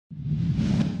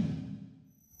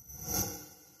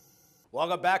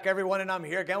Welcome back, everyone, and I'm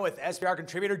here again with SBR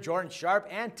contributor Jordan Sharp,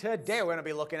 and today we're going to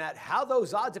be looking at how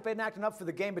those odds have been acting up for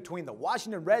the game between the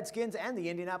Washington Redskins and the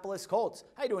Indianapolis Colts.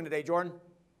 How you doing today, Jordan?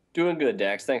 Doing good,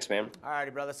 Dax. Thanks, man. All righty,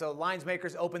 brother. So lines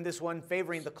makers opened this one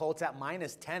favoring the Colts at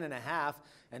minus 10.5,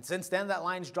 and since then that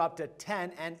line's dropped to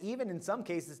 10 and even in some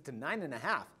cases to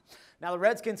 9.5. Now, the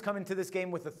Redskins come into this game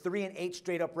with a 3-8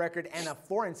 straight-up record and a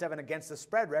 4-7 against the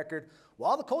spread record,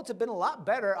 while the Colts have been a lot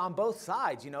better on both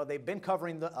sides. You know, they've been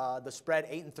covering the spread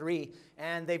 8-3,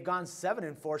 and they've gone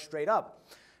 7-4 straight up.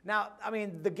 Now, I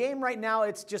mean, the game right now,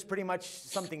 it's just pretty much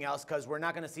something else because we're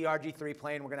not going to see RG3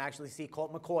 playing. We're going to actually see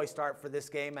Colt McCoy start for this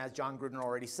game, as John Gruden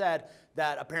already said,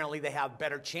 that apparently they have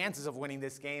better chances of winning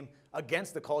this game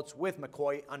against the Colts with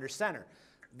McCoy under center.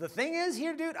 The thing is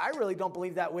here, dude, I really don't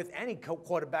believe that with any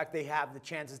quarterback they have the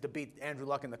chances to beat Andrew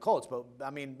Luck and the Colts. But, I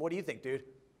mean, what do you think, dude?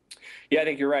 Yeah, I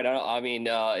think you're right. I mean,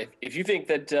 if you think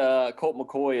that Colt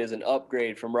McCoy is an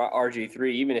upgrade from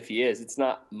RG3, even if he is, it's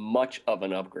not much of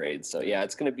an upgrade. So, yeah,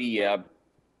 it's going to be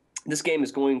this game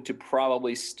is going to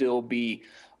probably still be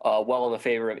well in the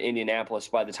favor of Indianapolis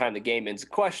by the time the game ends. The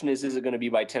question is it going to be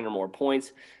by 10 or more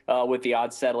points with the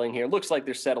odds settling here? Looks like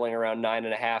they're settling around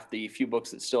 9.5. The few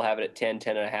books that still have it at 10,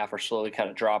 10.5 are slowly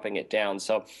kind of dropping it down.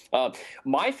 So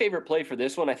my favorite play for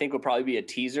this one, I think, would probably be a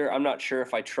teaser. I'm not sure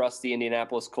if I trust the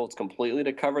Indianapolis Colts completely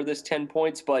to cover this 10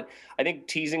 points, but I think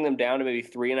teasing them down to maybe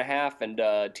 3.5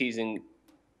 and teasing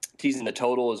the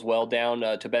total as well down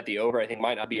to bet the over, I think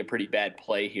might not be a pretty bad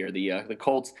play here. The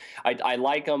Colts, I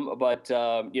like them, but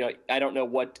you know, I don't know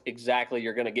what exactly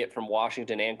you're going to get from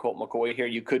Washington and Colt McCoy here.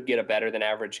 You could get a better than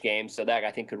average game, so that I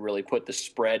think could really put the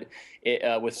spread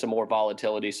with some more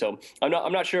volatility. So I'm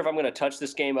not sure if I'm going to touch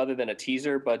this game other than a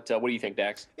teaser, but what do you think,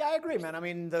 Dax? Yeah, I agree, man. I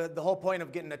mean, the whole point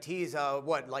of getting a tease,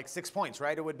 like 6 points,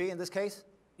 right? It would be in this case.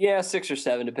 Yeah, 6 or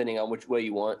 7, depending on which way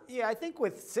you want. Yeah, I think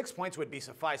with 6 points would be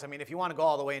suffice. I mean, if you want to go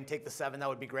all the way and take the 7, that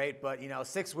would be great. But, you know,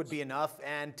 6 would be enough.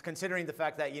 And considering the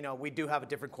fact that, you know, we do have a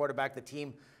different quarterback, the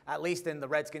team, at least in the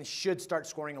Redskins, should start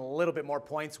scoring a little bit more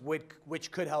points,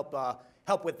 which could help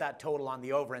with that total on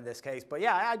the over in this case. But,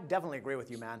 yeah, I definitely agree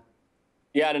with you, man.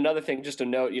 Yeah, and another thing, just to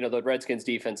note, you know, the Redskins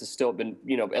defense has still been,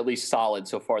 you know, at least solid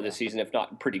so far this season, if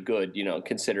not pretty good, you know,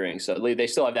 considering. So they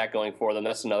still have that going for them.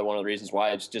 That's another one of the reasons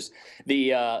why it's just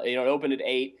you know, it opened at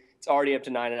 8. It's already up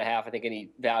to 9.5. I think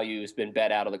any value has been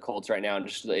bet out of the Colts right now, and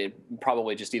just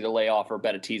probably just either lay off or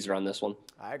bet a teaser on this one.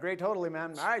 I agree totally,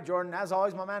 man. All right, Jordan, as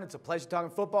always, my man, it's a pleasure talking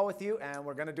football with you, and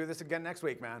we're going to do this again next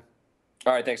week, man.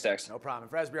 All right, thanks, Dax. No problem.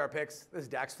 For SBR Picks, this is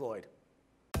Dax Floyd.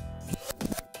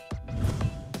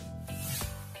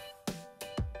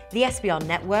 The SBR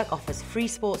Network offers free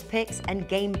sports picks and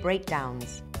game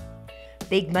breakdowns,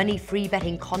 big money free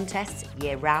betting contests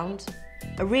year-round,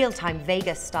 a real-time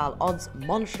Vegas-style odds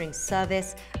monitoring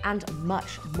service, and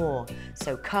much more.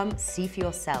 So come see for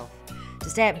yourself. To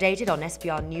stay updated on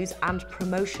SBR news and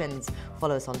promotions,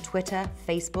 follow us on Twitter,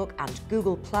 Facebook, and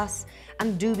Google+,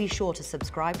 and do be sure to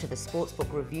subscribe to the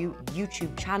Sportsbook Review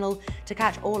YouTube channel to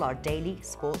catch all our daily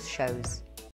sports shows.